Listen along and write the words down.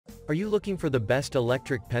Are you looking for the best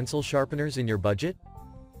electric pencil sharpeners in your budget?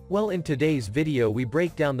 Well, in today's video we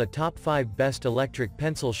break down the top 5 best electric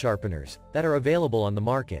pencil sharpeners that are available on the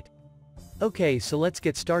market. Okay, so let's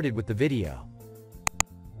get started with the video.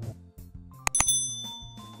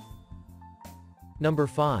 Number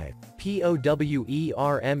 5.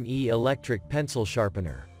 POWERME Electric Pencil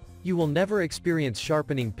Sharpener. You will never experience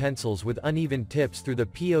sharpening pencils with uneven tips through the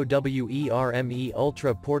POWERME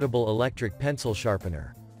Ultra Portable Electric Pencil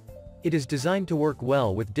Sharpener. It is designed to work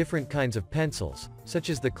well with different kinds of pencils, such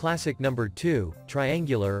as the classic number 2,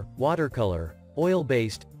 triangular, watercolor,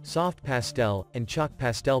 oil-based, soft pastel, and chalk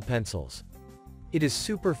pastel pencils. It is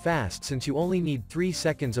super fast since you only need 3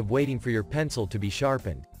 seconds of waiting for your pencil to be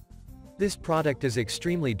sharpened. This product is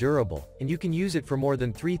extremely durable, and you can use it for more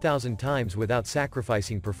than 3,000 times without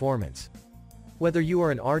sacrificing performance. Whether you are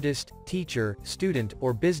an artist, teacher, student,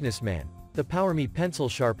 or businessman, the POWERME pencil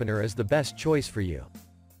sharpener is the best choice for you.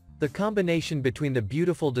 The combination between the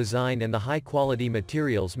beautiful design and the high-quality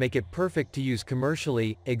materials make it perfect to use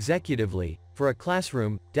commercially, executively, for a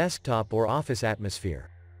classroom, desktop or office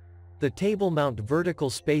atmosphere. The table mount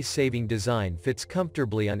vertical space-saving design fits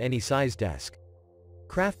comfortably on any size desk.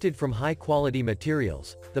 Crafted from high-quality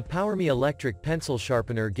materials, the POWERME electric pencil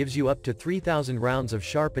sharpener gives you up to 3,000 rounds of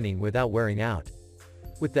sharpening without wearing out.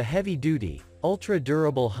 With the heavy-duty,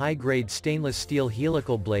 ultra-durable high-grade stainless steel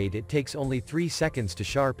helical blade, it takes only 3 seconds to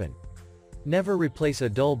sharpen. Never replace a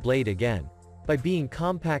dull blade again. By being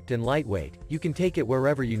compact and lightweight, you can take it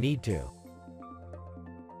wherever you need to.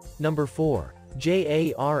 Number 4.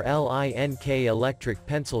 JARLINK Electric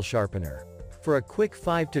Pencil Sharpener. For a quick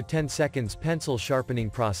 5 to 10 seconds pencil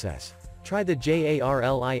sharpening process, try the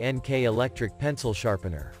JARLINK Electric Pencil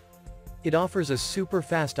Sharpener. It offers a super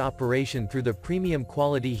fast operation through the premium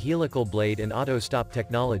quality helical blade and auto stop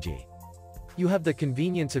technology. You have the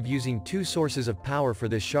convenience of using 2 sources of power for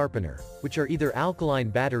this sharpener, which are either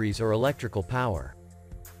alkaline batteries or electrical power.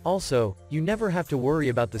 Also, you never have to worry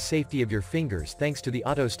about the safety of your fingers thanks to the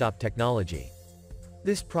auto stop technology.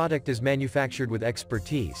 This product is manufactured with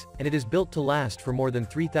expertise, and it is built to last for more than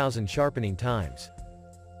 3,000 sharpening times.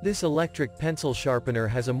 This electric pencil sharpener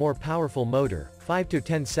has a more powerful motor, 5 to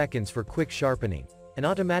 10 seconds for quick sharpening, and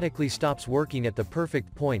automatically stops working at the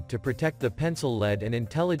perfect point to protect the pencil lead and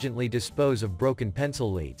intelligently dispose of broken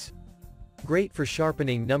pencil leads. Great for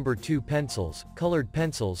sharpening number 2 pencils, colored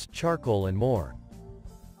pencils, charcoal and more.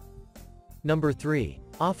 Number 3.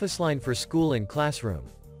 Officeline for school and classroom.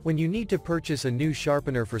 When you need to purchase a new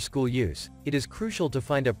sharpener for school use, it is crucial to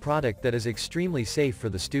find a product that is extremely safe for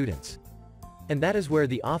the students. And that is where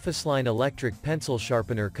the Officeline electric pencil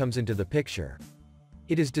sharpener comes into the picture.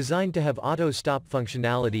 It is designed to have auto stop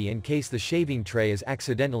functionality in case the shaving tray is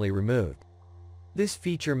accidentally removed. This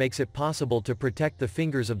feature makes it possible to protect the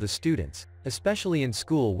fingers of the students, especially in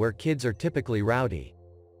school where kids are typically rowdy.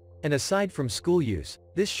 And aside from school use,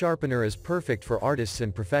 this sharpener is perfect for artists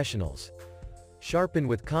and professionals. Sharpen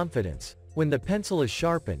with confidence. When the pencil is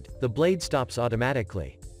sharpened, the blade stops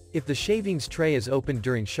automatically. If the shavings tray is opened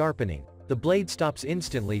during sharpening, the blade stops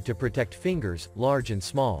instantly to protect fingers, large and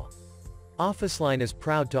small. Officeline is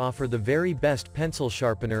proud to offer the very best pencil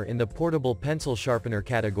sharpener in the portable pencil sharpener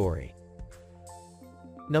category.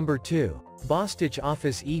 Number 2. Bostitch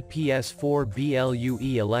Office EPS4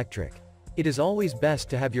 BLUE Electric. It is always best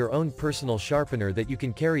to have your own personal sharpener that you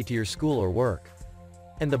can carry to your school or work.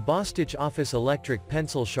 And the Bostitch Office Electric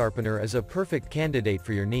Pencil Sharpener is a perfect candidate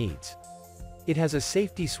for your needs. It has a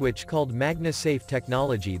safety switch called MagnaSafe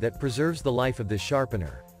technology that preserves the life of this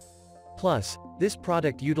sharpener. Plus, this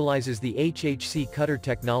product utilizes the HHC cutter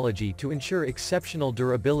technology to ensure exceptional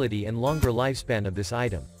durability and longer lifespan of this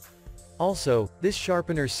item. Also, this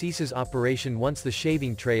sharpener ceases operation once the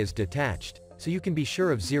shaving tray is detached, so you can be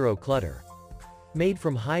sure of zero clutter. Made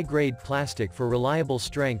from high-grade plastic for reliable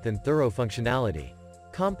strength and thorough functionality.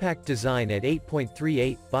 Compact design at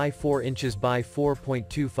 8.38 by 4 inches by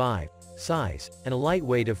 4.25 size, and a light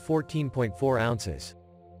weight of 14.4 ounces.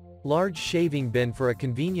 Large shaving bin for a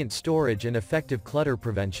convenient storage and effective clutter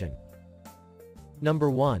prevention. Number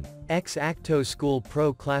 1. X-ACTO School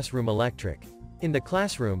Pro Classroom Electric. In the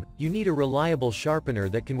classroom, you need a reliable sharpener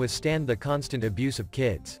that can withstand the constant abuse of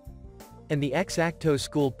kids. And the X-ACTO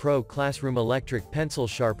School Pro Classroom Electric Pencil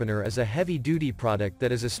Sharpener is a heavy-duty product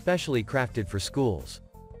that is especially crafted for schools.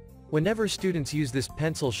 Whenever students use this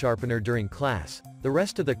pencil sharpener during class, the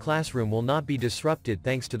rest of the classroom will not be disrupted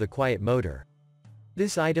thanks to the quiet motor.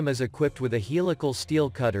 This item is equipped with a helical steel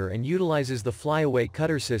cutter and utilizes the flyaway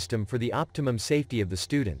cutter system for the optimum safety of the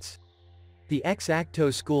students. The X-ACTO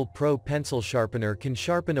School Pro Pencil Sharpener can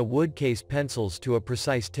sharpen a wood case pencils to a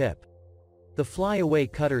precise tip. The fly-away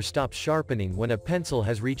cutter stops sharpening when a pencil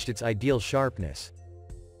has reached its ideal sharpness.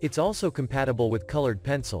 It's also compatible with colored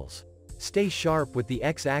pencils. Stay sharp with the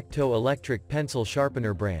X-ACTO Electric Pencil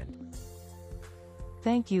Sharpener brand.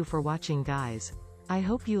 Thank you for watching, guys. I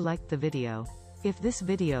hope you liked the video. If this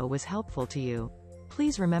video was helpful to you,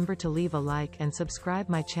 please remember to leave a like and subscribe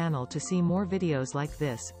my channel to see more videos like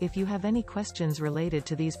this. If you have any questions related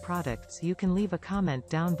to these products, you can leave a comment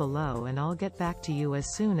down below and I'll get back to you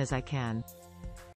as soon as I can.